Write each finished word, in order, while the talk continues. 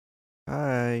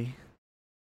Hi.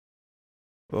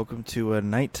 Welcome to a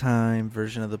nighttime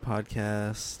version of the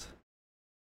podcast.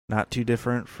 Not too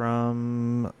different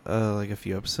from like a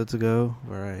few episodes ago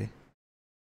where I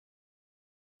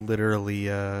literally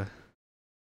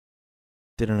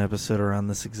did an episode around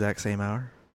this exact same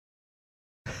hour.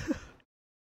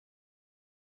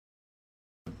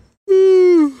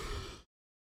 Oh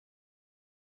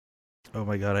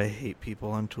my god, I hate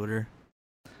people on Twitter.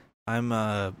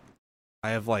 I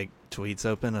have like tweets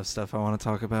open of stuff I want to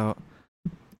talk about.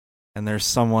 And there's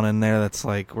someone in there that's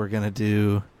like, we're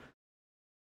gonna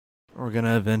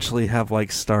eventually have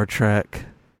like Star Trek,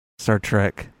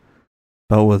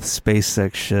 but with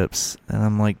SpaceX ships. And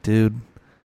I'm like, dude,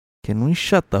 can we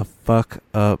shut the fuck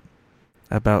up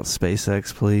about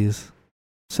SpaceX, please? I'm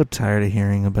so tired of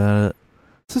hearing about it.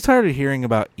 I'm so tired of hearing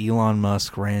about Elon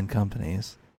Musk ran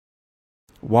companies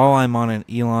while I'm on an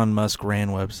Elon Musk ran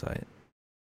website.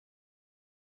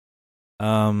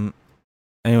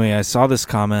 Anyway, I saw this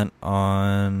comment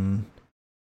on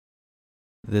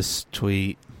this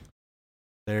tweet.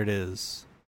 There it is.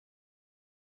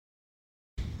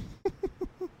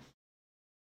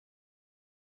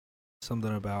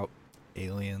 Something about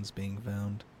aliens being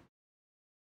found.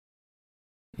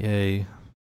 Yay. I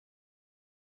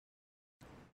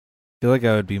feel like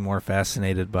I would be more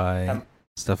fascinated by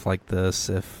stuff like this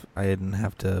if I didn't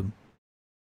have to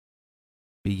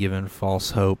be given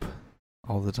false hope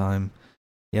all the time.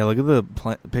 Yeah, look at the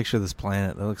picture of this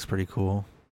planet. That looks pretty cool.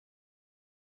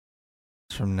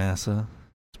 It's from NASA.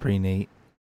 It's pretty neat.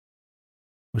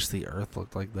 Wish the Earth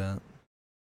looked like that.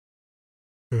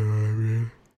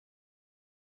 Wouldn't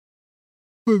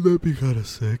that be kind of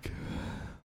sick?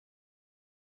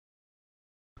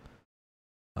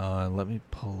 Let me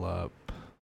pull up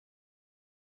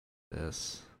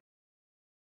this.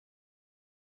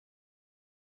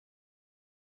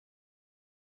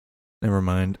 Never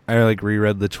mind. I like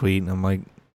reread the tweet and I'm like,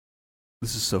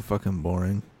 this is so fucking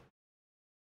boring.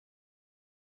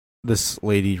 This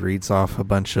lady reads off a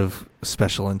bunch of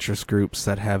special interest groups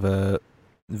that have a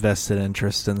vested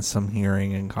interest in some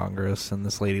hearing in Congress, and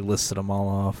this lady listed them all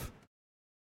off.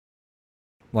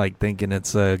 Like, thinking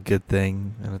it's a good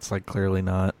thing, and it's like clearly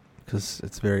not, because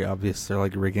it's very obvious they're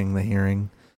like rigging the hearing.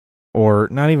 Or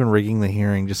not even rigging the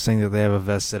hearing, just saying that they have a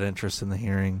vested interest in the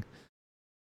hearing.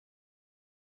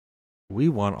 We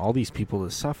want all these people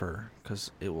to suffer,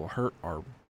 because it will hurt our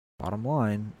bottom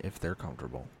line if they're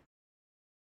comfortable.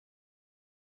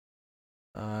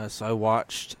 So I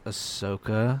watched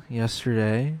Ahsoka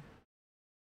yesterday.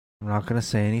 I'm not going to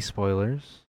say any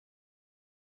spoilers.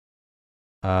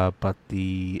 But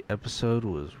the episode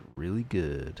was really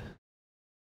good.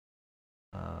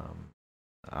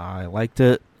 I liked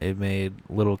it. It made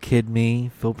little kid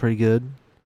me feel pretty good.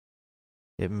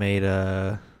 It made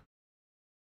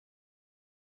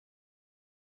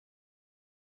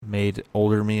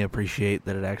older me appreciate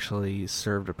that it actually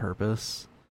served a purpose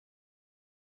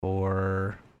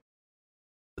for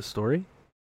the story.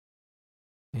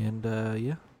 And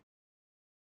yeah.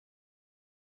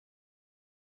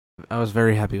 I was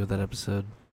very happy with that episode.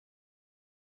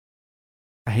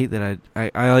 I hate that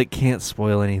I like can't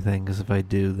spoil anything, because if I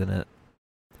do, then it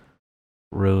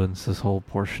ruins this whole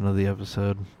portion of the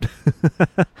episode.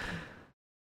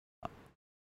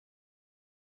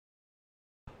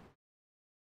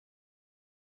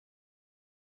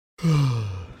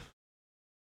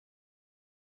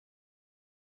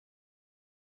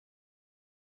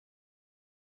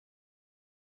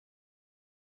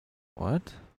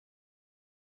 What?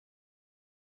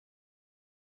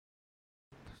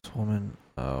 This woman.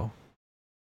 Oh.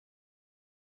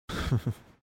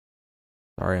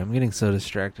 Sorry, I'm getting so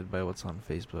distracted by what's on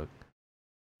Facebook. What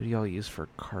do y'all use for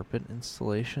carpet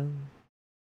installation?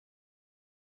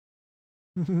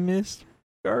 Mr.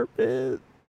 Carpet.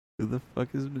 Who the fuck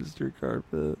is Mr.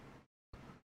 Carpet?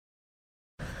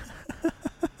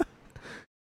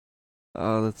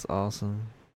 Oh, that's awesome.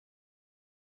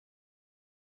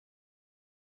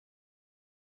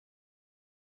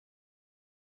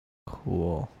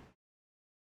 Cool.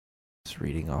 Just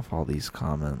reading off all these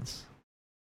comments.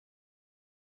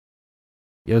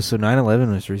 Yo, so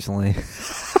 9/11 was recently.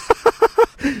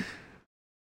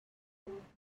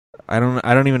 I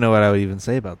don't even know what I would even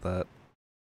say about that.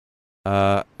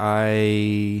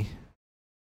 I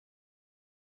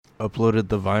uploaded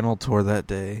the vinyl tour that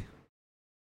day.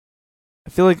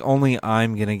 I feel like only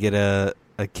I'm gonna get a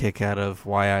kick out of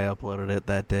why I uploaded it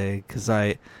that day, because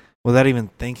without even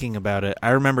thinking about it, I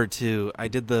remember too, I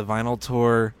did the vinyl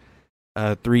tour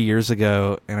 3 years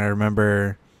ago, and I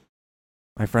remember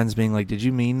my friends being like, did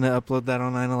you mean to upload that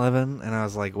on 9/11? And I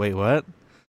was like, wait, what?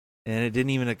 And it didn't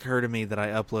even occur to me that I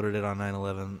uploaded it on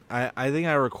 9/11. I think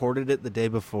I recorded it the day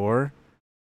before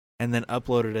and then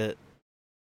uploaded it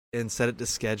and set it to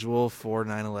schedule for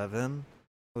 9/11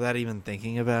 without even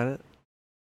thinking about it.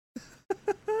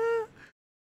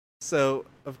 So,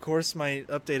 of course, my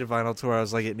updated vinyl tour, I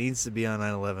was like, it needs to be on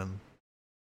 9/11.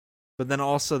 But then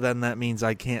also then that means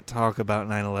I can't talk about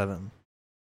 9/11.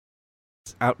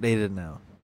 It's outdated now.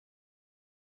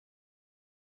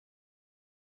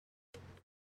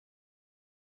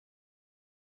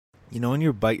 You know when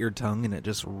you bite your tongue and it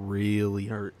just really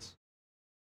hurts?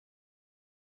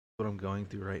 What I'm going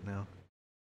through right now.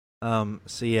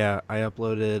 So yeah, I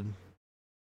uploaded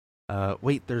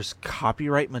wait, there's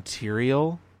copyright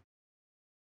material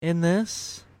in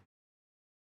this?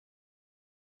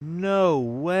 No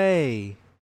way.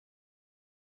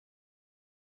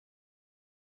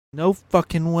 No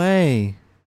fucking way.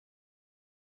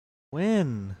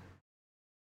 When?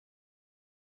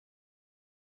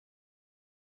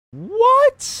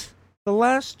 What? The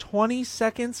last 20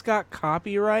 seconds got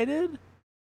copyrighted?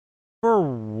 For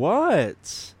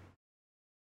what?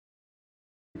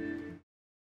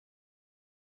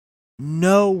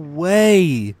 No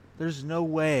way. There's no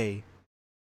way.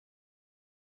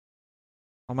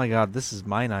 Oh my god, this is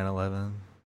my 9/11.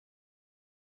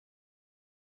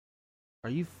 Are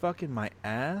you fucking my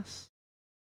ass?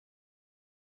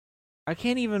 I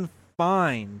can't even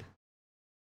find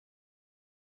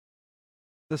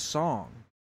the song.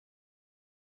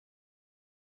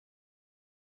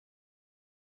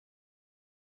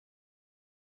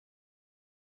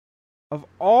 Of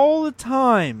all the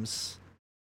times,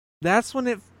 that's when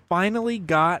it finally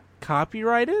got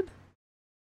copyrighted?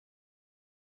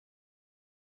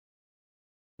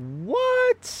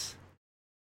 What?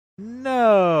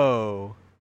 No.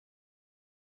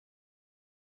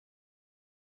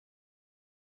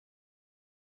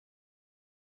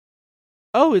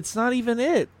 Oh, it's not even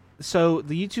it. So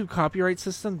the YouTube copyright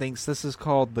system thinks this is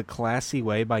called The Classy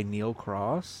Way by Neil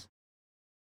Cross.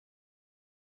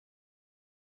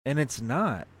 And it's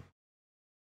not.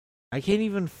 I can't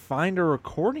even find a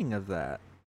recording of that.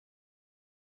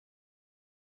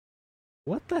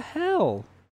 What the hell?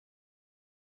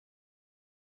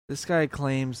 This guy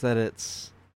claims that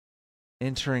it's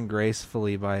Entering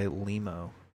Gracefully by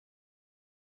Limo.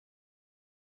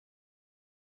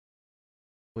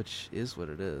 Which is what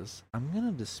it is. I'm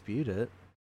gonna dispute it.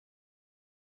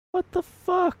 What the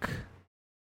fuck?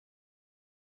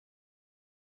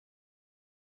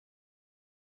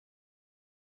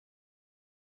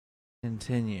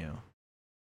 Continue.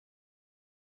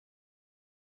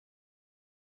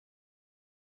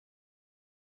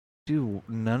 Dude,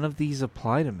 none of these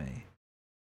apply to me.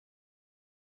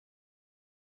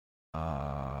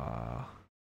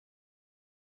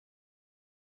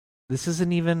 This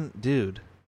isn't even... Dude,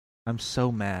 I'm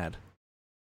so mad.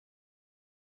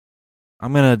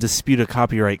 I'm gonna dispute a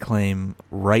copyright claim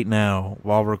right now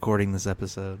while recording this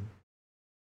episode.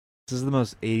 This is the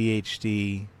most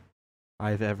ADHD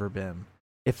I've ever been.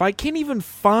 If I can't even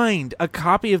find a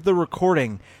copy of the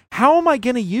recording, how am I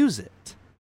gonna use it?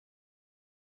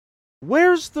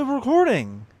 Where's the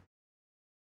recording?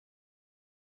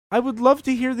 I would love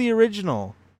to hear the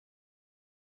original.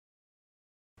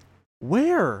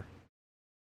 Where?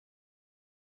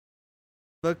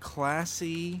 The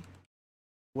Classy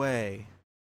Way.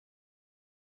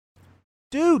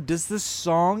 Dude, does this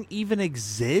song even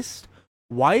exist?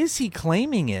 Why is he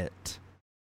claiming it?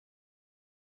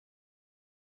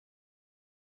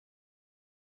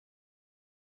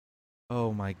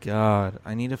 Oh my god.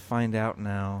 I need to find out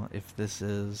now if this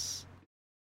is...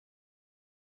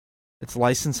 It's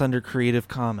licensed under Creative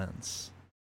Commons.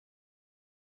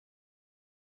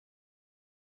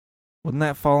 Wouldn't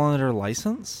that fall under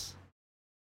license?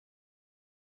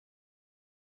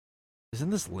 Isn't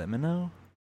this Limino?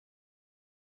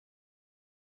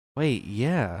 Wait,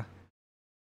 yeah.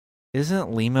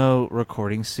 Isn't Limo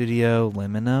Recording Studio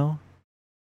Limino?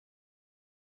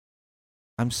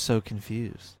 I'm so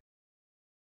confused.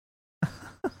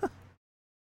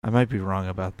 I might be wrong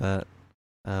about that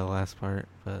last part,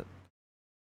 but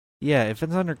yeah, if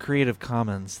it's under Creative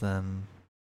Commons, then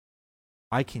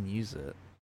I can use it.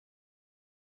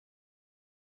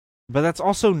 But that's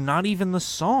also not even the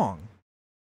song.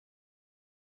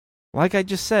 Like I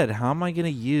just said, how am I going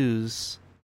to use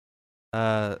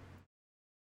how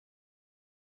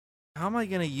am I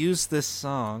going to use this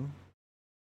song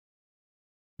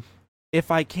if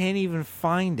I can't even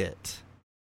find it?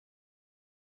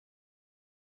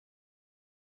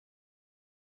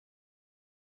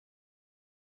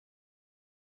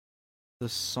 The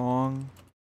song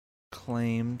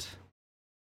claimed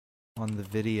on the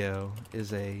video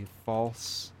is a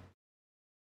false...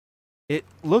 It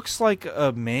looks like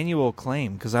a manual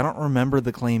claim, because I don't remember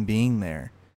the claim being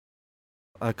there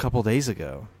a couple days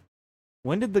ago.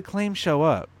 When did the claim show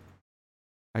up?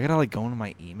 I gotta, like, go into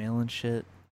my email and shit.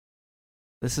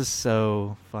 This is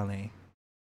so funny.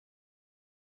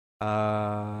 Do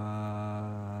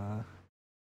I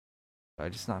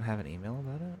just not have an email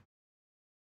about it?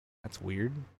 That's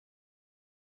weird.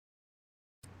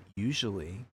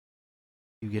 Usually,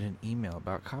 you get an email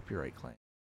about copyright claim.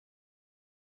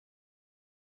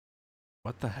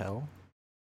 What the hell?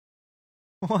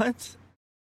 What?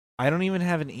 I don't even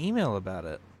have an email about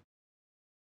it.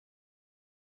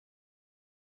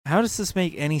 How does this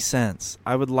make any sense?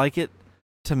 I would like it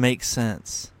to make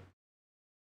sense.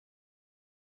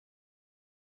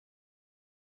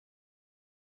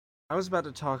 I was about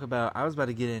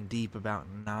to get in deep about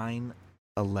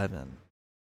 9/11.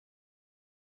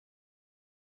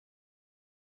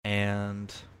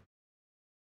 And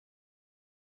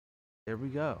there we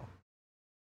go.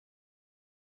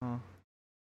 Huh.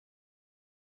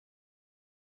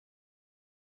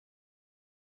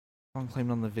 Song claimed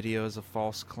on the video is a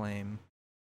false claim.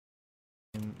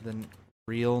 And the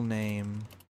real name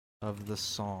of the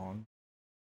song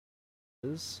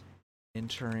is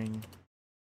Entering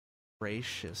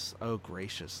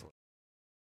Graciously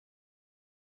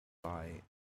by...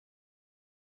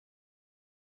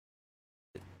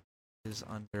 It is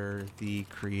under the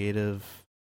Creative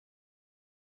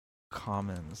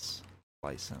Commons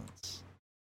license.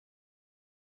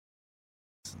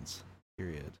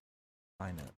 Period.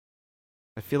 Sign it.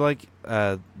 I feel like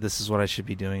this is what I should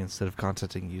be doing instead of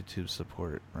contacting YouTube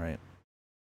support, right?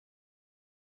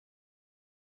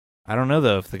 I don't know,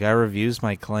 though. If the guy reviews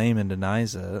my claim and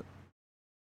denies it...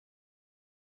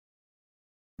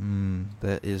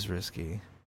 that is risky.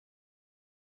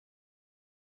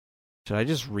 Should I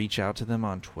just reach out to them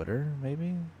on Twitter,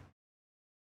 maybe?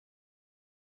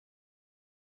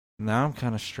 Now I'm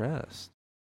kind of stressed.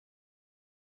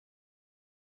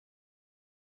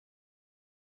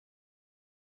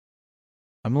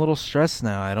 I'm a little stressed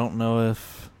now. I don't know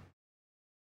if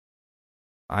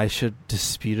I should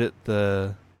dispute it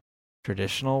the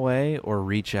traditional way or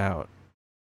reach out.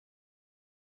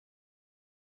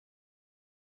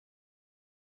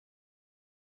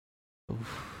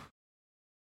 Oof.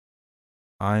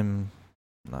 I'm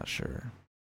not sure.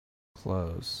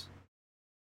 Close.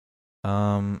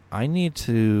 I need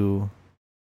to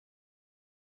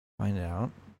find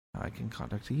out how I can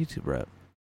contact a YouTube rep.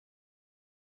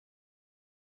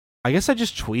 I guess I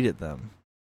just tweeted them.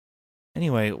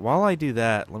 Anyway, while I do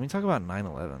that, let me talk about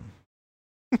 9/11.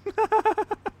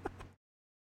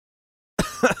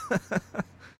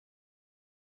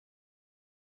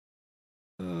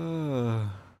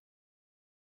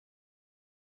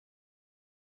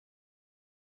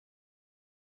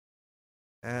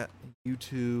 At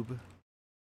YouTube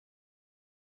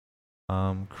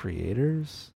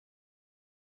creators,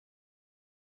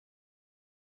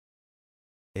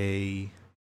 let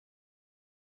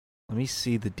me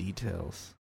see the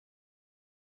details.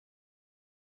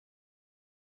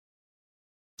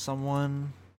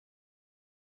 Someone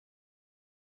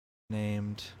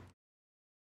named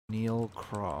Neil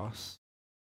Cross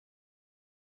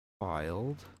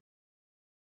filed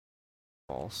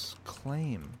false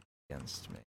claim against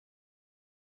me.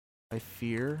 I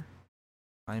fear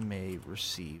I may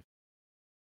receive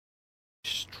a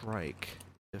strike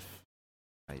if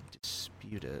I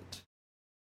dispute it.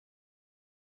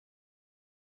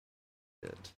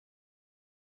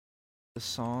 The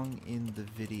song in the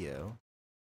video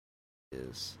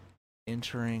is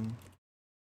Entering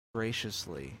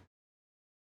Graciously.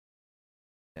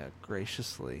 Yeah,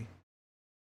 Graciously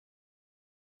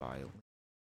by,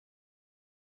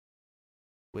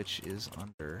 which is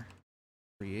under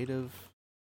Creative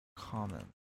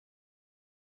Commons.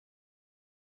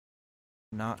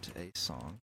 Not a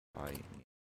song by Neil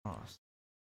Cross.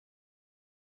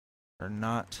 Or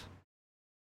not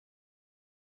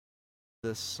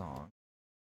this song.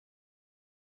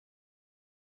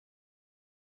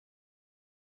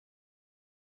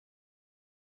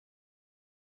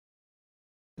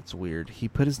 It's weird. He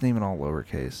put his name in all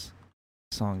lowercase.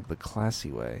 Song The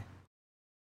Classy Way.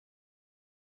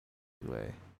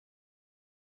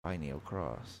 By Neil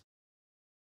Cross.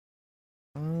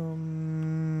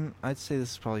 I'd say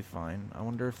this is probably fine. I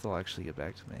wonder if they'll actually get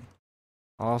back to me.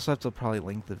 I'll also have to probably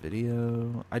link the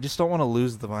video. I just don't want to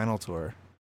lose the vinyl tour.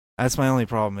 That's my only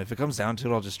problem. If it comes down to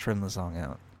it, I'll just trim the song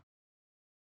out.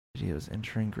 Video is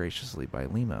Entering Graciously by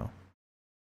Limo.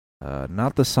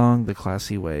 Not the song The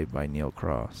Classy Way by Neil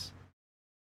Cross.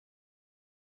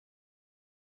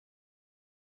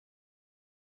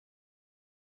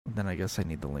 Then I guess I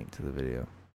need the link to the video.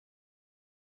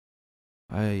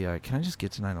 Can I just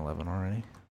get to 9/11 already?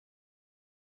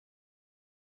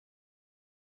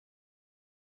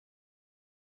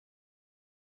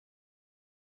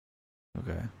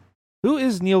 Okay. Who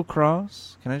is Neil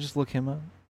Cross? Can I just look him up?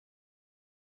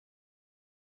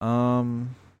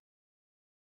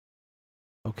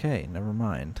 Okay, never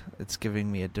mind. It's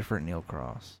giving me a different Neil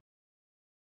Cross.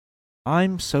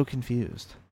 I'm so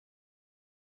confused.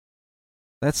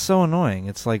 That's so annoying.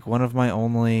 It's like one of my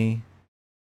only...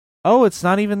 Oh, it's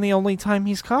not even the only time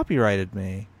he's copyrighted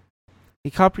me.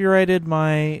 He copyrighted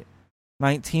my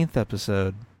 19th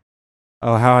episode.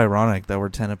 Oh, how ironic that we're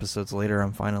 10 episodes later.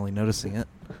 I'm finally noticing it.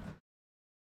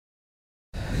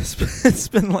 It's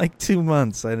been like 2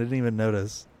 months. I didn't even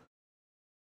notice.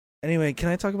 Anyway, can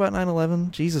I talk about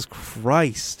 9/11? Jesus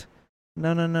Christ.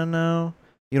 No.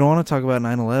 You don't want to talk about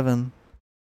 9/11.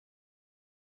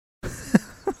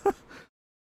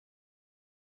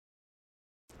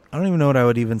 I don't even know what I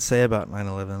would even say about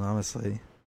 9/11, honestly.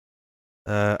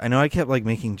 I know I kept like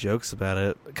making jokes about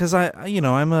it because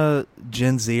I'm a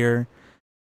Gen Zer.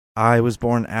 I was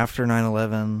born after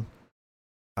 9/11.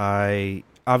 I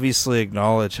obviously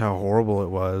acknowledge how horrible it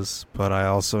was, but I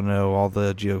also know all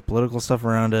the geopolitical stuff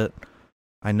around it.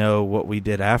 I know what we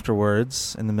did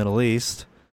afterwards in the Middle East.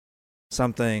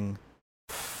 Something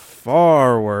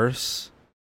far worse.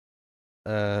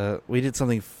 We did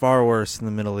something far worse in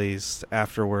the Middle East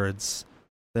afterwards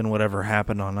than whatever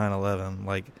happened on 9/11.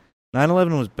 Like,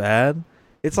 9/11 was bad.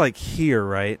 It's like here,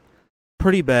 right?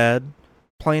 Pretty bad.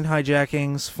 Plane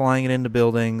hijackings, flying it into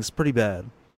buildings, pretty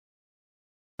bad.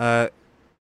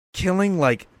 Killing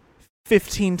like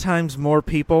 15 times more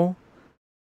people,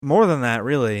 more than that,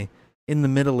 really, in the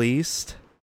Middle East.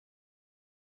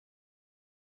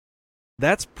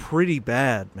 That's pretty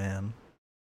bad, man.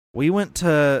 We went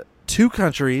to 2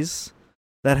 countries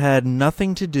that had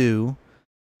nothing to do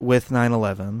with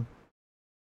 9/11,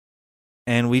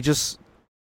 and we just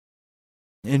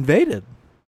invaded.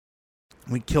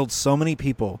 We killed so many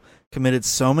people, committed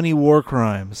so many war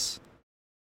crimes.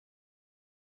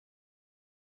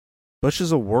 Bush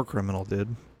is a war criminal,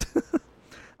 dude.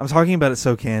 I'm talking about it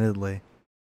so candidly.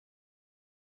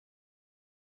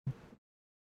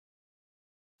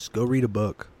 Just go read a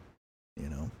book, you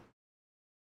know.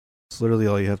 It's literally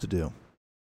all you have to do.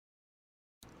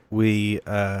 We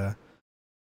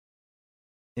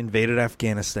invaded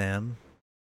Afghanistan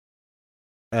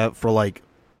for like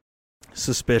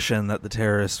suspicion that the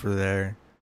terrorists were there,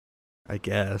 I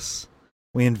guess.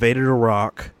 We invaded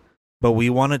Iraq, but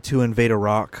we wanted to invade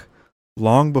Iraq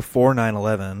long before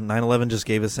 9/11. 9/11 just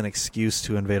gave us an excuse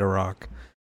to invade Iraq.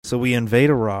 So we invade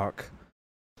Iraq,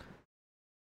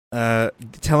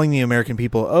 telling the American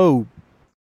people, oh,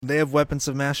 they have weapons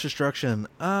of mass destruction.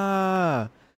 The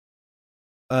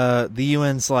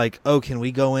UN's like, oh, can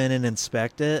we go in and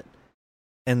inspect it?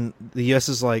 And the US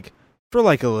is like, for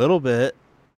like a little bit.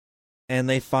 And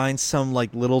they find some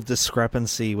like little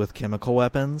discrepancy with chemical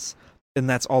weapons. And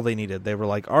that's all they needed. They were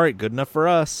like, all right, good enough for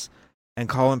us. And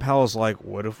Colin Powell's like,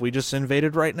 what if we just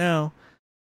invaded right now?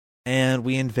 And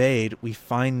we invade. We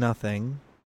find nothing.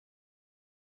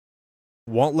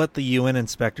 Won't let the UN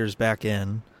inspectors back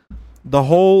in. The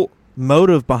whole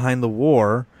motive behind the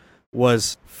war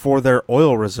was for their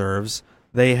oil reserves.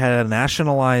 They had a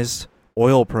nationalized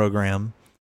oil program,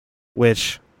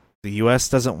 which the U.S.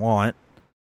 doesn't want.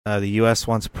 The U.S.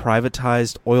 wants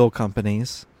privatized oil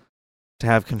companies to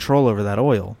have control over that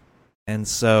oil. And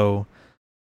so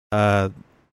the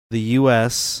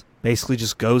U.S. basically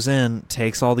just goes in,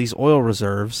 takes all these oil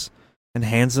reserves, and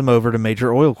hands them over to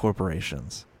major oil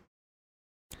corporations.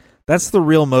 That's the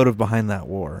real motive behind that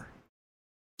war.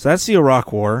 So that's the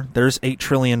Iraq War. There's $8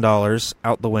 trillion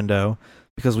out the window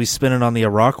because we spent it on the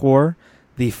Iraq War,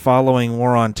 the following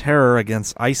war on terror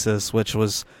against ISIS, which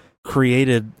was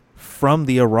created from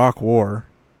the Iraq War.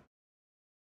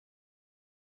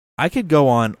 I could go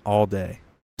on all day.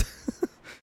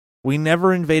 We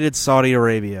never invaded Saudi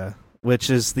Arabia, which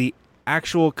is the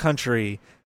actual country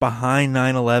behind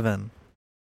 9/11.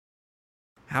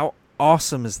 How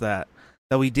awesome is that?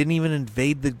 That we didn't even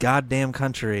invade the goddamn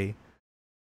country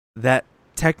that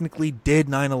technically did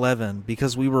 9/11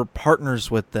 because we were partners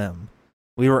with them.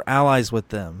 We were allies with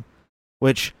them.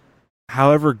 Which,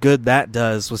 however good that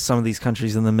does with some of these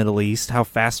countries in the Middle East, how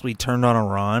fast we turned on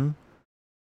Iran.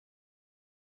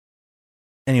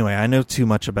 Anyway, I know too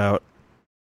much about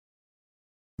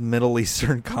Middle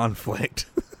Eastern conflict.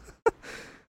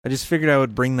 I just figured I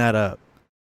would bring that up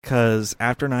because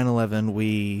after 9/11,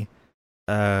 we,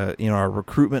 our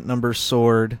recruitment numbers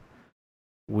soared.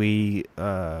 We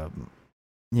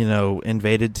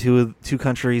invaded two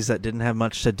countries that didn't have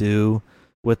much to do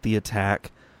with the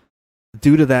attack.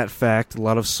 Due to that fact, a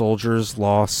lot of soldiers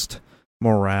lost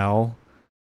morale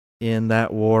in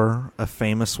that war. A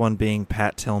famous one being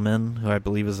Pat Tillman, who I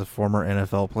believe is a former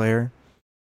NFL player.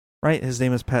 Right? His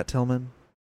name is Pat Tillman.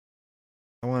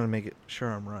 I want to make sure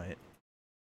I'm right.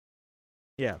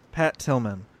 Yeah, Pat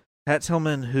Tillman. Pat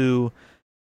Tillman, who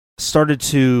started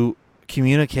to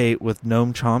communicate with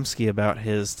Noam Chomsky about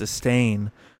his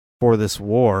disdain for this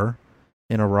war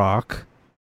in Iraq.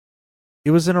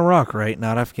 It was in Iraq, right?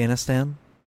 Not Afghanistan?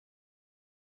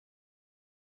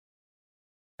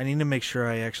 I need to make sure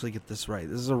I actually get this right.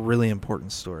 This is a really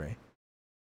important story.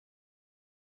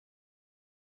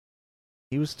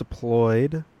 He was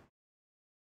deployed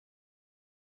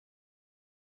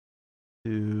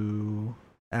to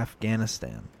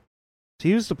Afghanistan. So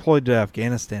he was deployed to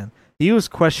Afghanistan. He was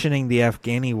questioning the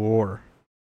Afghani war.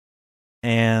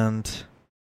 And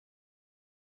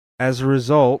as a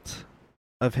result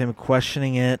of him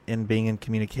questioning it and being in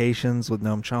communications with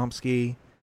Noam Chomsky,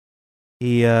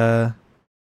 he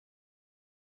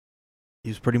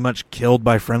was pretty much killed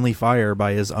by friendly fire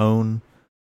by his own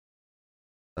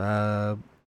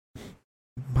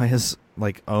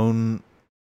own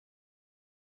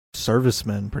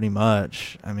servicemen, pretty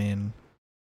much. I mean,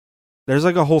 there's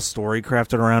like a whole story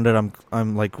crafted around it.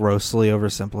 I'm like grossly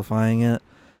oversimplifying it,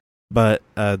 but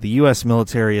the U.S.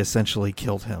 military essentially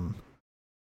killed him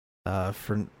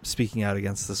for speaking out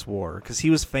against this war, because he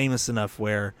was famous enough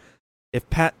where if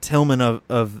Pat Tillman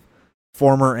of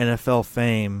former NFL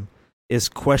fame is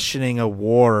questioning a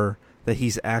war that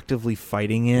he's actively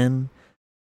fighting in,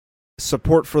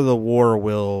 support for the war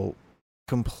will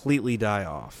completely die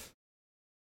off.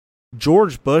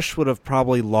 George Bush would have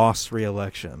probably lost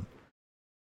re-election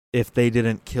if they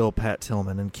didn't kill Pat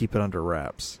Tillman and keep it under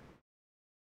wraps.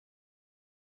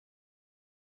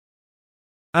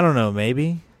 I don't know,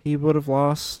 maybe he would have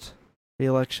lost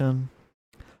re-election.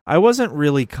 I wasn't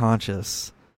really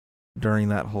conscious during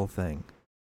that whole thing.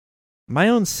 My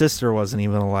own sister wasn't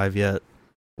even alive yet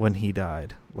when he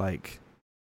died. Like,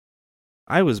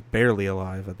 I was barely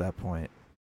alive at that point.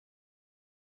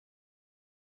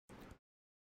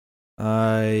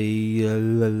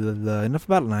 Enough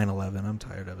about 9/11. I'm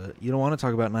tired of it. You don't want to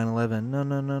talk about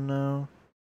 9/11? No.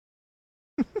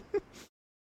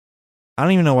 I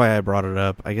don't even know why I brought it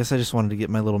up. I guess I just wanted to get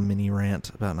my little mini rant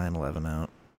about 9/11 out.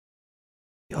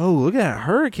 Oh, look at that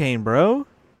hurricane, bro.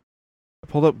 I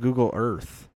pulled up Google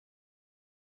Earth.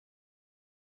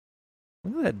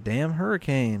 Look at that damn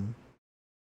hurricane.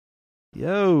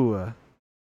 Yo.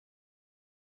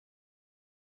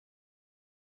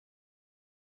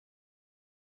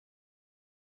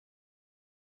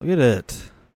 Look at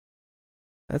it.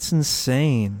 That's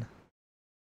insane.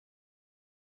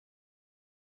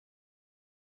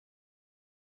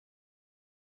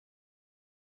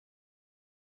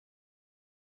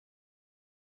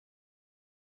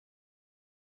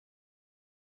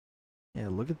 Yeah,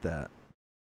 look at that.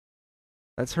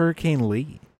 That's Hurricane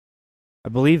Lee. I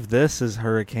believe this is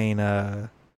Hurricane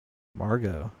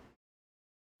Margot.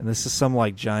 And this is some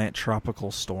like giant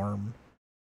tropical storm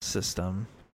system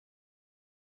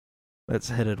that's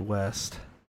headed west.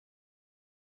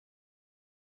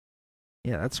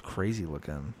 Yeah, that's crazy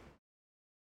looking.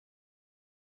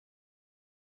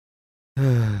 What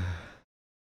am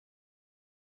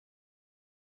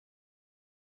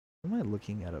I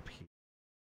looking at up here?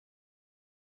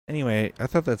 Anyway, I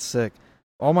thought that's sick.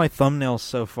 All my thumbnails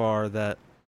so far that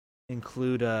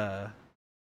include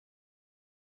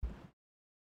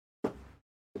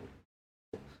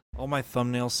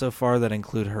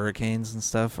hurricanes and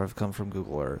stuff have come from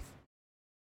Google Earth.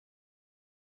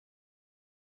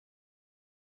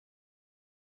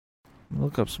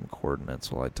 Look up some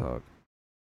coordinates while I talk.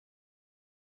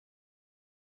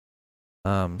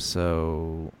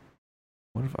 So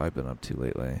what have I been up to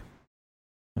lately?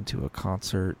 Went to a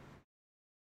concert.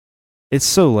 It's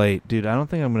so late, dude. I don't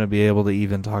think I'm going to be able to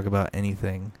even talk about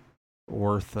anything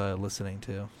worth listening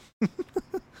to. I'm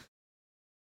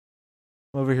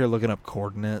over here looking up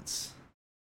coordinates.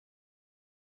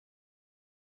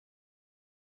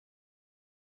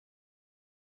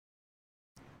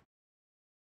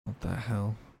 What the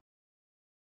hell?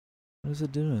 What is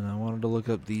it doing? I wanted to look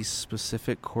up these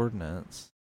specific coordinates.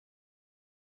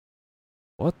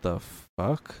 What the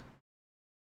fuck?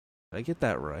 Did I get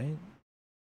that right?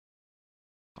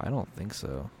 I don't think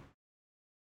so.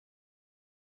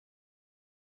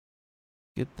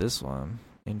 Get this one.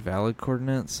 Invalid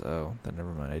coordinates? Oh, then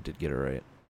never mind. I did get it right.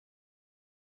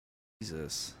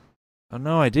 Jesus. Oh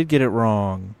no, I did get it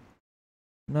wrong.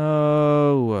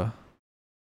 No.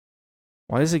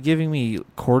 Why is it giving me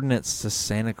coordinates to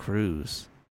Santa Cruz?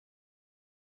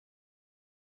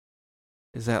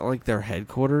 Is that like their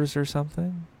headquarters or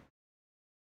something?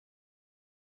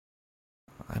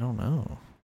 I don't know.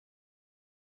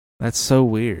 That's so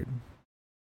weird.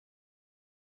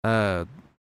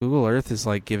 Google Earth is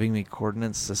like giving me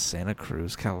coordinates to Santa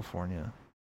Cruz, California.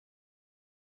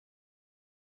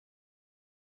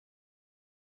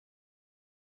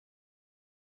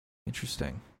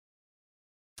 Interesting.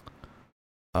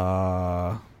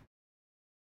 Oh,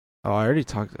 I already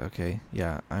talked. Okay,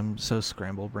 yeah, I'm so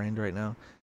scramble brained right now.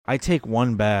 I take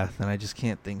one bath and I just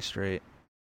can't think straight.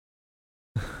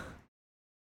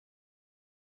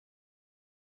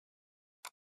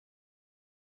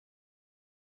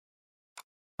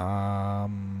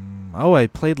 Oh, I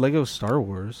played Lego Star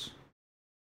Wars.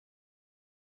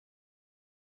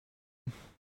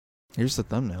 Here's the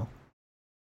thumbnail.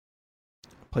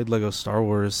 Played Lego Star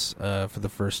Wars for the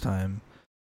first time.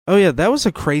 Oh yeah, that was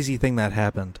a crazy thing that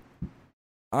happened.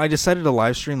 I decided to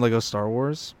live stream Lego Star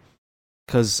Wars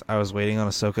because I was waiting on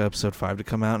Ahsoka Episode 5 to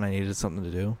come out and I needed something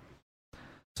to do.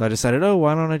 So I decided, oh,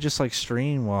 why don't I just like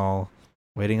stream while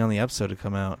waiting on the episode to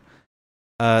come out?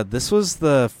 This was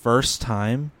the first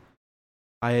time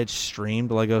I had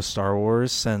streamed Lego Star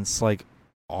Wars since like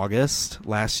August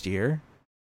last year.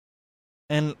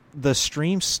 And the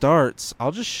stream starts,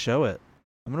 I'll just show it.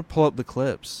 I'm going to pull up the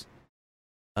clips.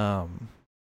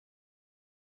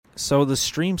 So the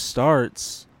stream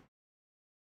starts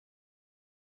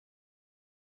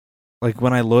like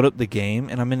when I load up the game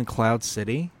and I'm in Cloud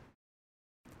City.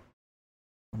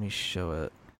 Let me show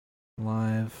it.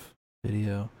 Live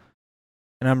video.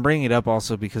 And I'm bringing it up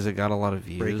also because it got a lot of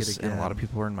views and a lot of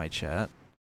people were in my chat.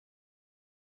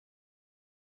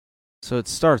 So it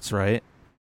starts, right?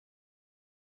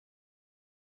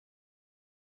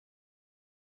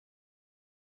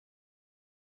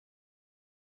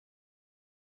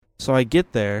 So I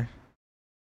get there.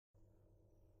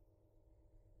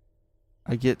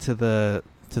 I get to the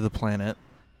planet.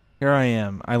 Here I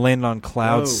am. I land on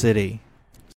Cloud City.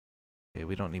 Okay,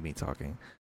 we don't need me talking.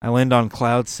 I land on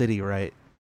Cloud City, right?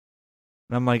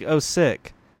 And I'm like, oh,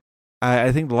 sick.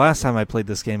 I think the last time I played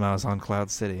this game, I was on Cloud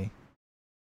City.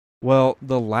 Well,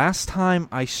 the last time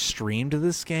I streamed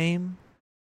this game,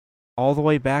 all the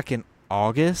way back in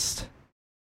August,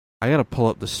 I gotta pull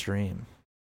up the stream.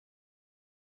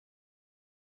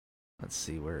 Let's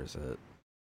see, where is it?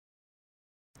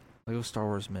 Lego Star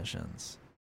Wars missions.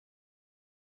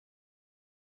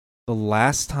 The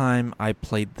last time I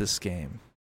played this game.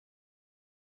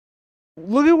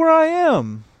 Look at where I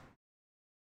am.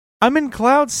 I'm in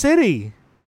Cloud City.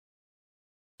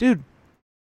 Dude.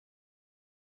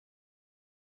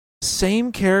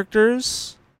 Same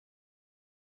characters.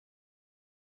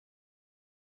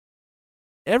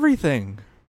 Everything.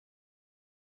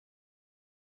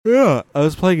 Yeah, I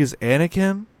was playing as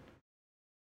Anakin.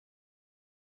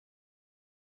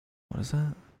 What is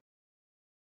that?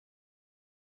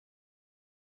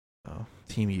 Oh,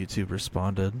 Team YouTube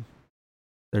responded.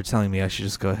 They're telling me I should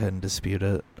just go ahead and dispute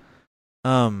it.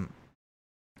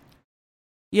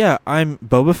 Yeah, I'm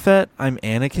Boba Fett. I'm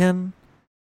Anakin.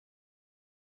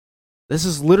 This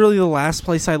is literally the last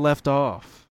place I left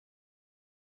off.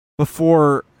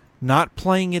 Before not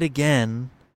playing it again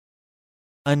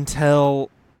until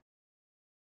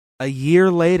a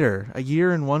year later. A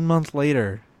year and 1 month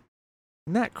later.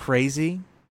 Isn't that crazy?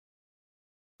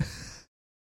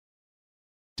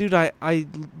 Dude, I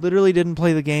literally didn't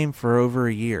play the game for over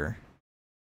a year.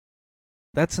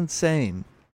 That's insane.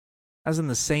 I was in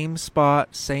the same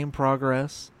spot, same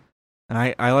progress. And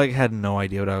I like had no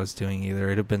idea what I was doing either.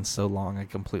 It had been so long I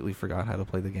completely forgot how to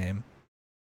play the game.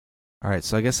 Alright,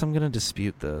 so I guess I'm gonna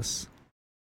dispute this.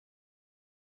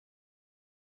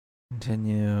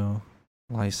 Continue.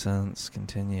 License.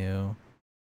 Continue.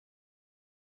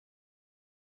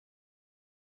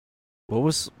 What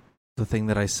was the thing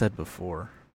that I said before?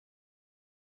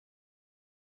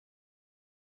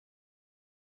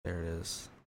 There it is.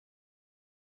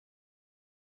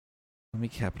 Let me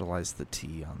capitalize the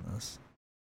T on this.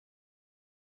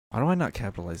 Why do I not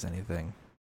capitalize anything?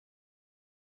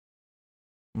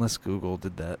 Unless Google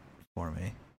did that for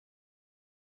me.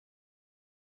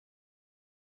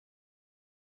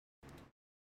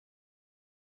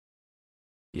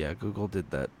 Yeah, Google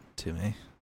did that to me.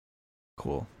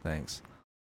 Cool, thanks.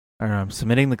 Alright, I'm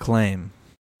submitting the claim.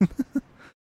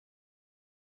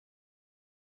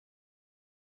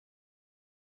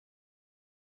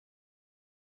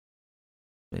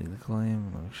 Submitting the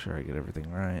claim. Make sure I get everything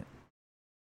right.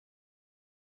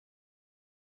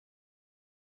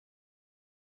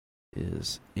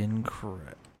 Is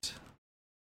incorrect.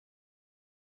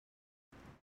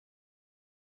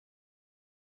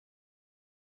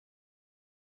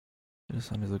 It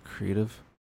is under the Creative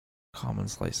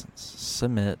Commons license.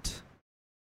 Submit.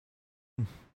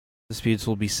 Disputes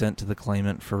will be sent to the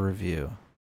claimant for review.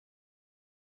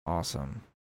 Awesome.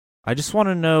 I just want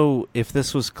to know if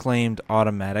this was claimed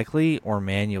automatically or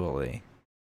manually.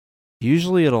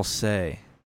 Usually it'll say.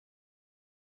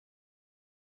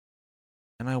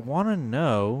 And I want to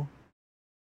know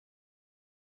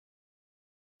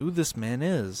who this man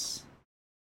is.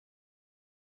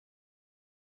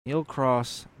 Neil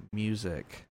Cross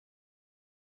Music.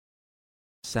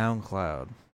 SoundCloud.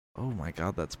 Oh my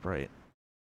god, that's bright.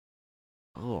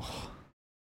 Oh.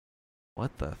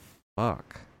 What the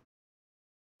fuck?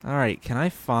 Alright, can I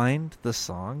find the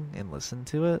song and listen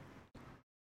to it?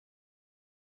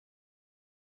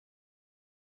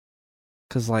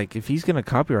 Because, like, if he's going to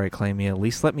copyright claim me, at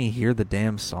least let me hear the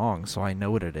damn song so I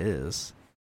know what it is.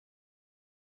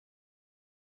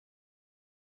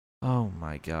 Oh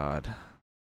my god.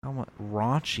 How much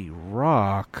raunchy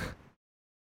rock.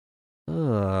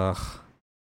 Ugh.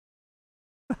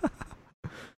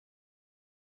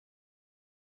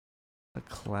 A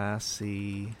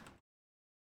classy...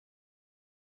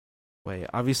 Wait,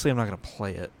 obviously I'm not going to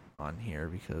play it on here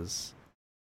because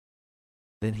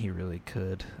then he really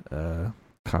could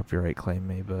copyright claim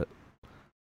me, but...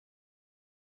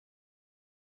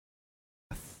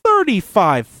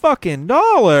 $35 fucking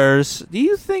dollars? Do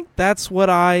you think that's what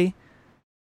I...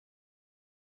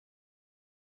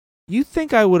 You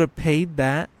think I would have paid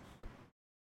that?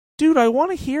 Dude, I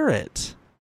want to hear it.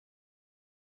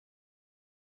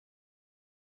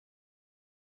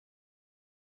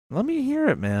 Let me hear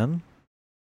it, man.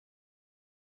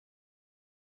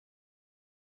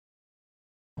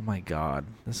 Oh my god,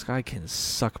 this guy can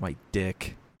suck my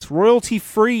dick. It's royalty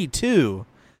free too.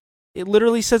 It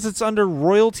literally says it's under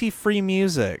royalty free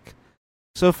music.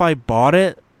 So if I bought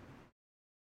it,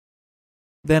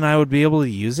 then I would be able to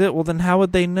use it? Well, then how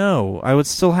would they know? I would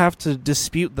still have to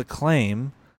dispute the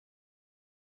claim.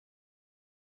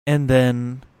 And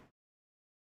then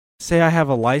say I have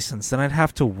a license, then I'd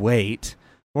have to wait.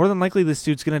 More than likely this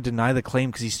dude's going to deny the claim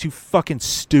because he's too fucking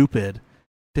stupid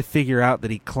to figure out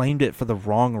that he claimed it for the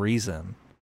wrong reason.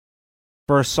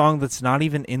 For a song that's not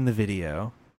even in the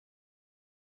video.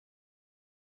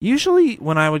 Usually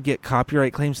when I would get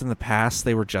copyright claims in the past,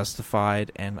 they were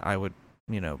justified and I would,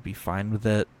 be fine with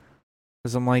it.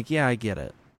 Because I'm like, yeah, I get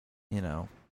it. But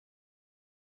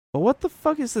what the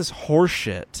fuck is this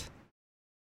horseshit?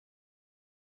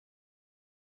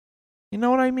 You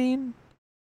know what I mean?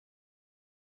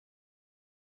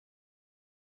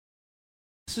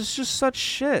 This is just such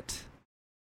shit.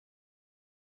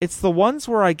 It's the ones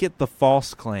where I get the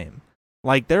false claim.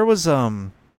 Like there was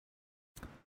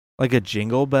like a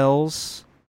Jingle Bells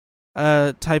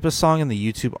type of song in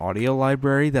the YouTube audio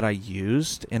library that I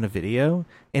used in a video,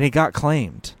 and it got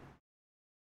claimed.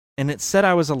 And it said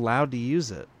I was allowed to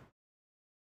use it.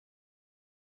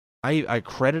 I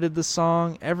credited the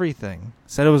song, everything.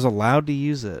 Said I was allowed to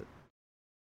use it.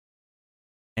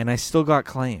 And I still got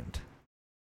claimed.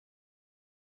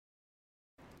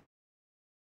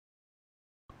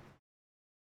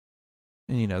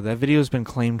 And that video's been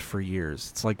claimed for years.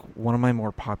 It's like one of my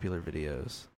more popular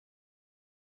videos.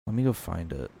 Let me go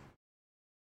find it.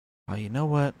 Oh, you know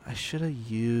what? I should have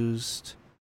used...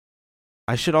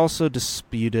 I should also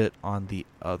dispute it on the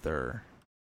other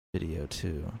video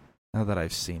too, now that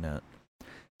I've seen it.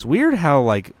 It's weird how,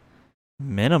 like,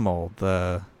 minimal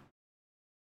the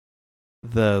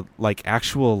like,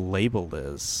 actual label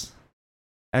is.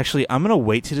 Actually, I'm gonna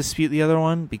wait to dispute the other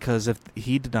one, because if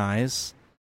he denies...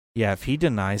 Yeah, if he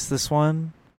denies this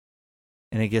one,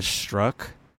 and it gets struck,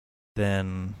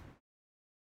 then,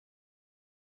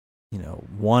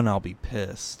 one, I'll be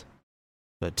pissed.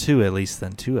 But two, at least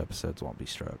then 2 episodes won't be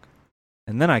struck.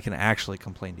 And then I can actually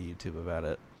complain to YouTube about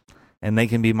it. And they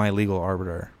can be my legal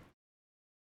arbiter.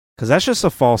 Because that's just a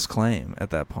false claim at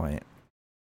that point.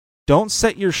 Don't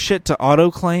set your shit to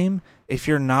auto-claim if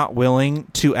you're not willing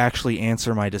to actually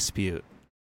answer my dispute.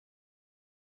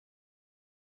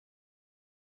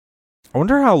 I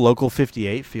wonder how Local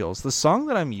 58 feels. The song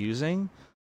that I'm using,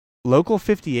 Local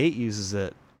 58 uses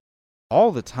it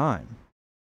all the time.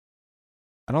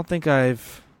 I don't think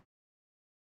I've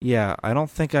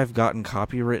gotten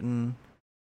copywritten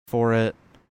for it.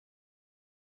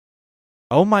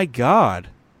 Oh my god.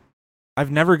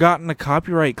 I've never gotten a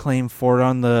copyright claim for it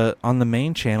on the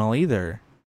main channel either.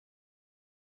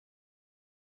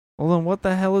 Well, then what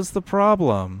the hell is the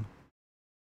problem?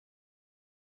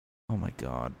 Oh my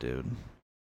god, dude.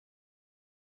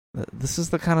 This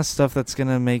is the kind of stuff that's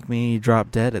gonna make me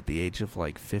drop dead at the age of,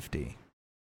 like, 50.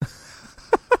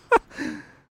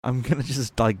 I'm gonna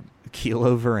just, like, keel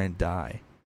over and die.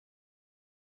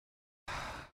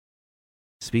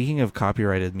 Speaking of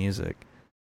copyrighted music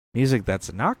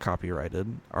that's not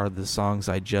copyrighted are the songs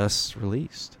I just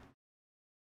released.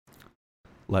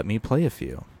 Let me play a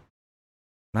few.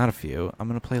 Not a few. I'm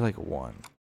going to play like one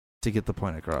to get the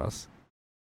point across.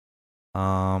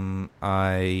 By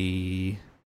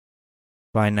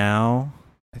now,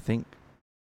 I think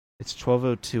it's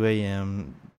 12:02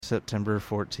 a.m. September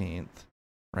 14th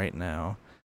right now.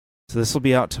 So this will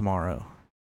be out tomorrow.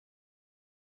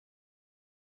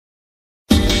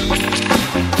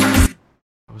 That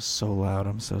was so loud.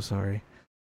 I'm so sorry.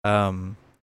 I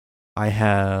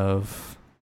have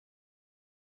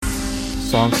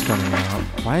songs coming out.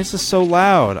 Why is this so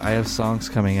loud? I have songs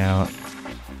coming out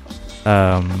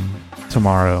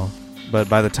tomorrow. But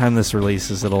by the time this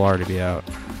releases, it'll already be out.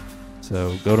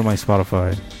 So go to my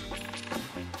Spotify.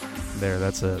 There,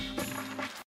 that's it.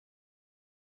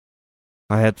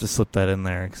 I had to slip that in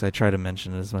there because I try to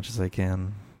mention it as much as I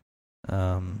can.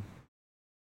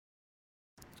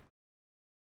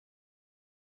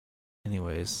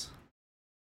 Anyways.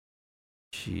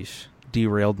 Sheesh.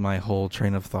 Derailed my whole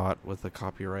train of thought with the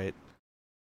copyright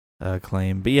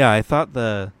claim. But yeah, I thought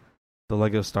the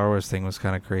Lego Star Wars thing was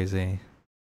kind of crazy.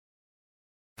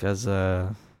 Because, I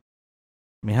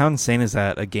mean, how insane is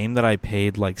that? A game that I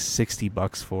paid like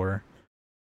 $60 for,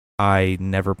 I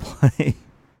never play.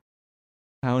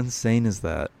 How insane is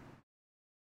that?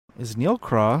 Is Neil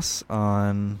Cross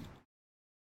on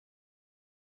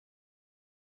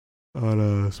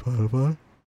Spotify?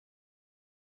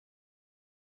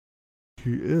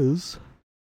 He is.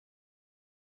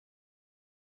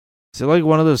 Is it like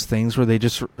one of those things where they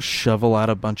just shovel out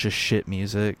a bunch of shit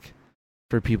music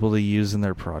for people to use in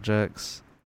their projects?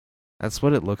 That's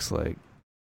what it looks like.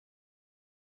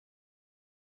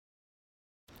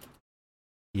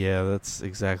 Yeah, that's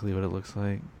exactly what it looks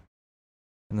like.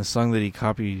 And the song that he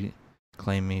copyright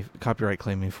claimed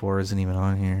me for isn't even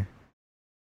on here.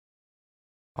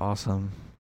 Awesome.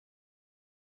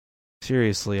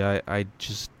 Seriously, I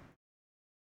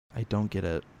don't get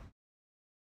it.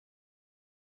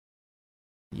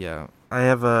 Yeah, I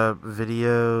have a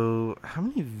video. How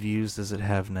many views does it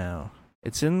have now?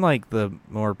 It's in like the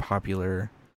more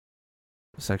popular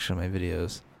section of my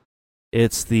videos.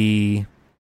 It's the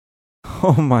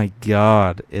oh my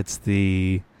god, it's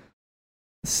the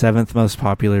 7th most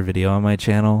popular video on my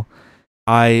channel.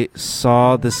 I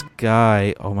saw this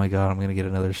guy. Oh my god, I'm gonna get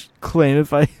another claim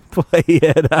if I play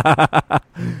it.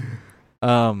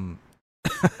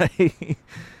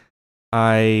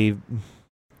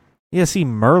 Yeah, see,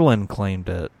 Merlin claimed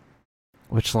it,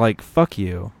 which, like, fuck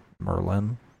you,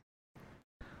 Merlin.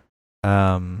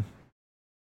 I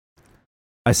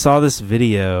saw this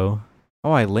video.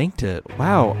 Oh, I linked it.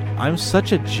 Wow, I'm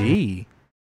such a G.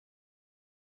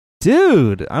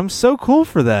 Dude, I'm so cool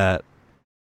for that.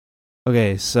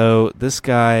 Okay, so this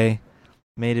guy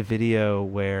made a video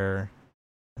where,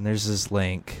 and there's this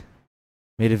link,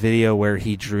 made a video where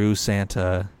he drew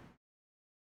Santa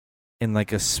in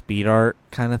like a speed art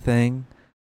kind of thing.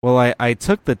 Well, I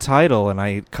took the title and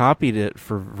I copied it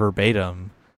for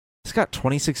verbatim. It's got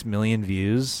 26 million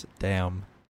views. Damn.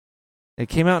 It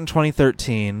came out in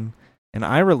 2013, and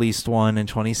I released one in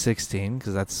 2016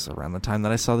 because that's around the time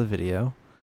that I saw the video.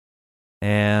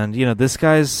 And, you know, this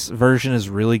guy's version is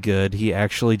really good. He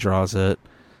actually draws it.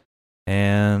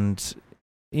 And,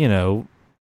 you know,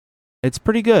 it's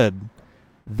pretty good.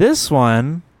 This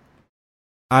one,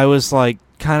 I was like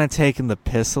kind of taking the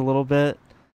piss a little bit.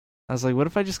 I was like, what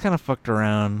if I just kind of fucked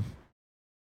around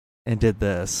and did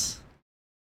this?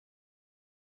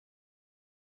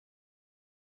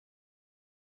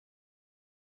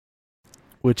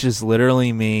 Which is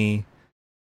literally me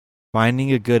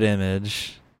finding a good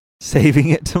image, saving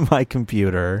it to my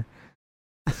computer,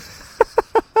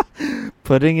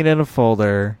 putting it in a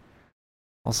folder.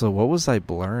 Also, what was I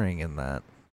blurring in that?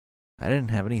 I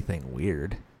didn't have anything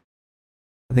weird.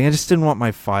 I think I just didn't want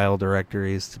my file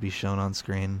directories to be shown on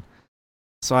screen.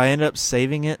 So I ended up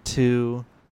saving it to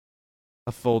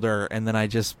a folder, and then I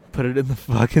just put it in the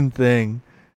fucking thing.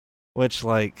 Which,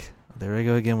 like, there I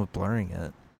go again with blurring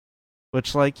it.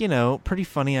 Which, like, you know, pretty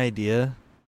funny idea.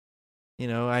 You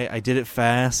know, I did it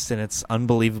fast, and it's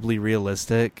unbelievably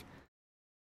realistic.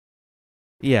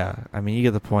 Yeah, I mean, you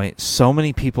get the point. So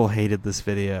many people hated this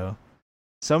video.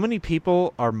 So many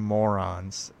people are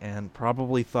morons and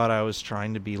probably thought I was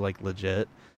trying to be, like, legit.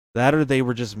 That or they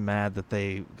were just mad that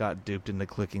they got duped into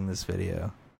clicking this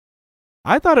video.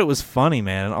 I thought it was funny,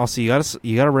 man. Also, you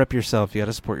gotta rep yourself. You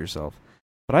gotta support yourself.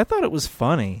 But I thought it was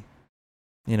funny.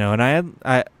 You know, and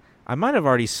I might have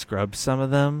already scrubbed some of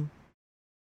them.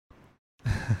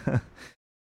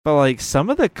 But, like, some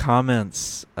of the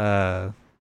comments,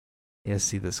 Yeah,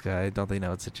 see this guy. Don't they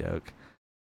know it's a joke?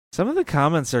 Some of the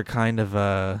comments are kind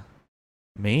of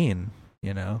mean,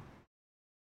 you know.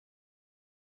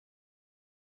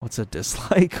 What's a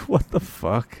dislike? What the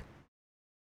fuck?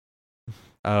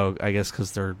 Oh, I guess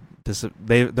because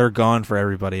they're gone for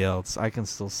everybody else. I can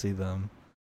still see them.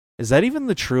 Is that even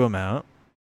the true amount?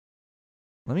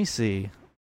 Let me see.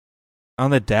 On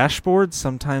the dashboard,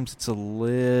 sometimes it's a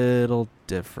little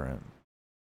different.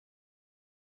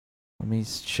 Let me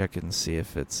check and see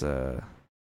if it's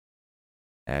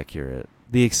accurate.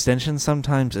 The extension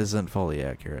sometimes isn't fully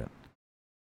accurate.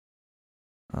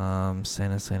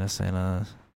 Santa.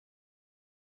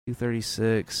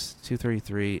 236,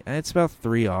 233. And it's about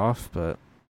 3 off, but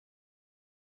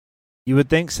you would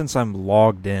think since I'm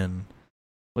logged in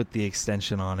with the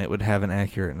extension on, it would have an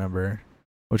accurate number,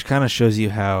 which kind of shows you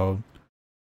how,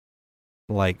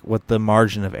 like, what the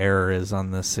margin of error is on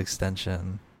this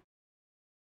extension.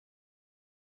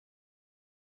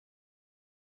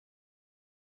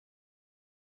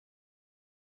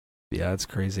 Yeah, it's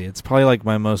crazy. It's probably like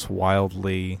my most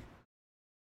wildly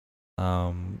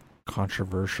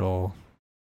controversial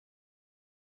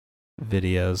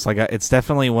videos. Like, it's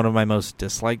definitely one of my most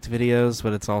disliked videos,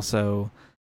 but it's also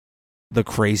the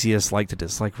craziest like to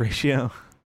dislike ratio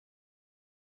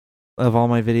of all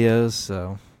my videos.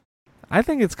 So I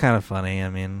think it's kind of funny. I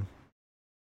mean,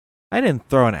 I didn't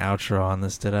throw an outro on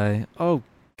this, did I? Oh,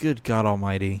 good God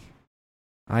Almighty!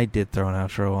 I did throw an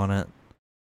outro on it.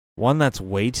 One that's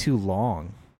way too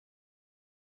long.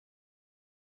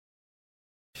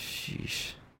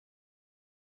 Sheesh.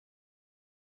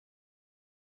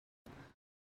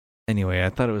 Anyway, I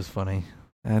thought it was funny.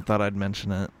 I thought I'd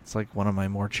mention it. It's like one of my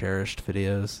more cherished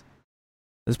videos.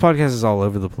 This podcast is all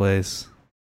over the place.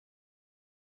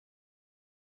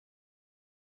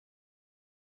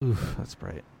 Oof, that's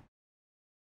bright.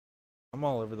 I'm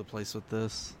all over the place with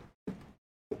this.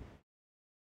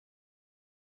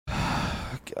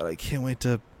 God, I can't wait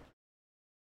to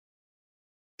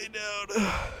lay down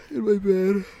in my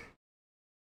bed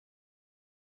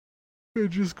and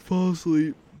just fall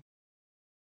asleep.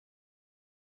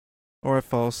 Or I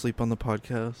fall asleep on the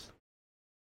podcast.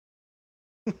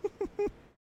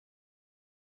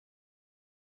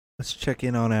 Let's check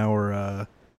in on our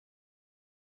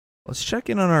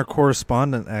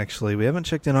correspondent, actually. We haven't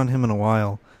checked in on him in a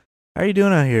while. How are you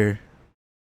doing out here?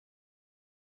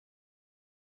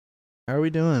 How are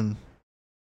we doing?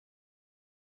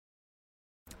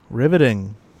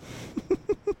 Riveting.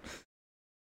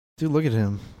 Dude, look at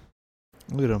him.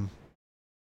 Look at him.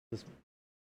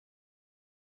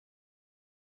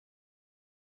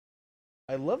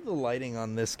 I love the lighting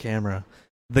on this camera.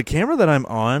 The camera that I'm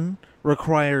on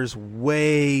requires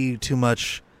way too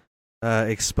much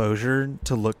exposure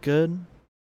to look good.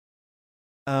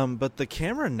 But the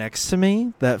camera next to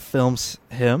me that films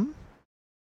him,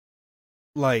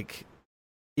 like,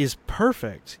 is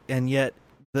perfect, and yet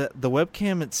the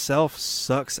webcam itself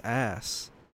sucks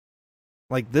ass.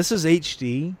 Like, this is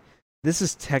HD. This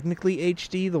is technically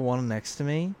HD, the one next to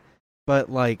me, but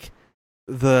like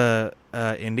the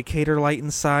indicator light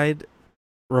inside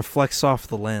reflects off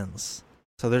the lens.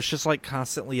 So there's just like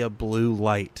constantly a blue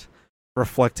light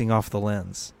reflecting off the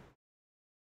lens.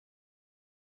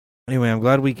 Anyway, I'm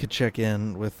glad we could check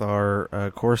in with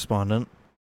our correspondent.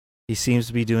 He seems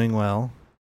to be doing well.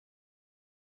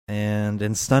 And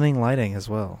in stunning lighting as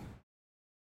well.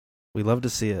 We love to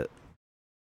see it.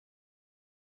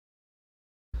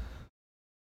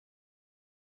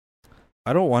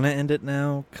 I don't want to end it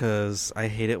now because I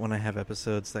hate it when I have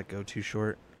episodes that go too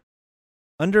short.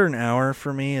 Under an hour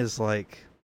for me is like...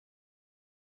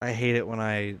 I hate it when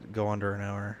I go under an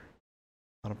hour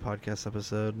on a podcast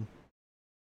episode.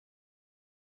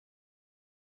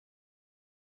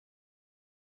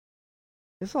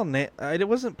 I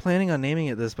wasn't planning on naming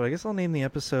it this, but I guess I'll name the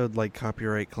episode like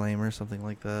copyright claim or something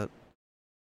like that.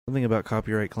 Something about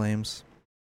copyright claims.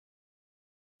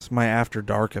 It's my After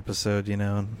Dark episode, you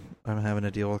know, and I'm having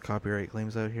to deal with copyright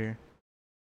claims out here.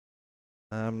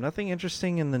 Nothing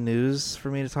interesting in the news for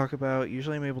me to talk about.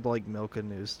 Usually I'm able to like milk a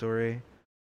news story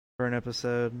for an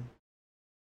episode.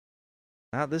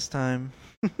 Not this time.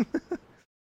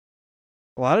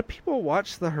 A lot of people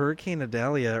watch the Hurricane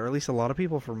Idalia, or at least a lot of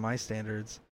people from my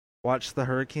standards, watched the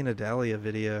Hurricane Idalia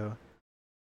video.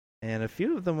 And a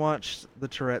few of them watched the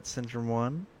Tourette Syndrome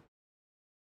one.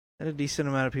 And a decent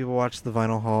amount of people watched the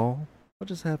Vinyl Haul. What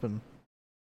just happened?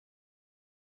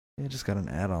 I just got an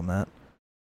ad on that.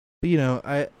 But you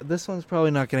know, this one's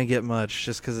probably not going to get much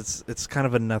just because it's kind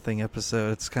of a nothing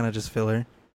episode. It's kind of just filler.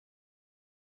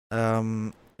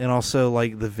 And also,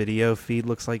 like, the video feed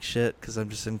looks like shit because I'm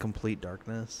just in complete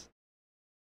darkness.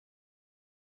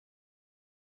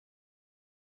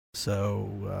 So,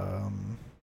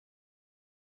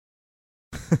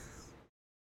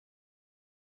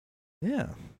 yeah.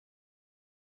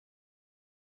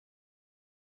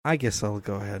 I guess I'll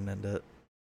go ahead and end it.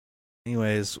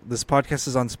 Anyways, this podcast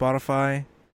is on Spotify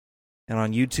and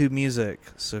on YouTube Music.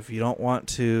 So if you don't want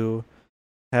to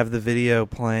have the video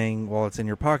playing while it's in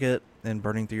your pocket and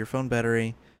burning through your phone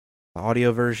battery, the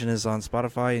audio version is on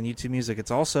Spotify and YouTube Music. It's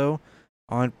also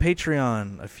on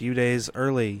Patreon a few days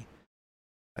early.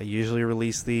 I usually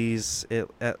release these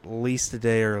at least a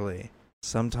day early.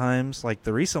 Sometimes, like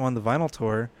the recent one, the Vinyl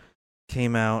Tour,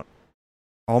 came out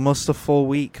almost a full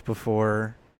week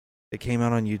before it came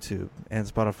out on YouTube and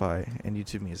Spotify and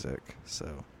YouTube Music.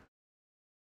 So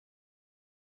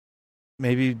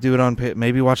maybe do it on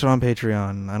maybe watch it on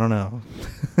Patreon. I don't know.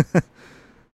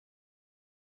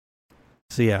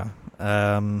 So yeah,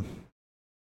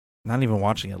 not even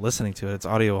watching it, listening to it. It's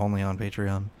audio only on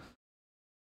Patreon.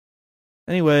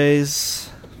 Anyways,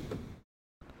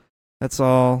 that's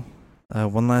all.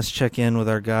 One last check in with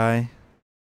our guy.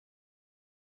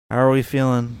 How are we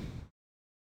feeling?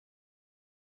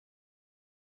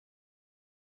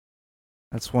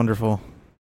 That's wonderful.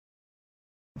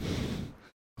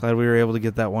 Glad we were able to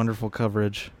get that wonderful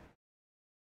coverage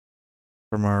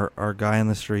from our guy in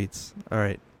the streets. All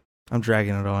right. I'm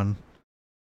dragging it on.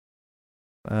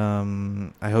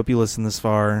 I hope you listened this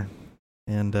far,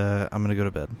 and I'm going to go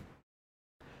to bed.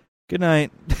 Good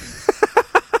night.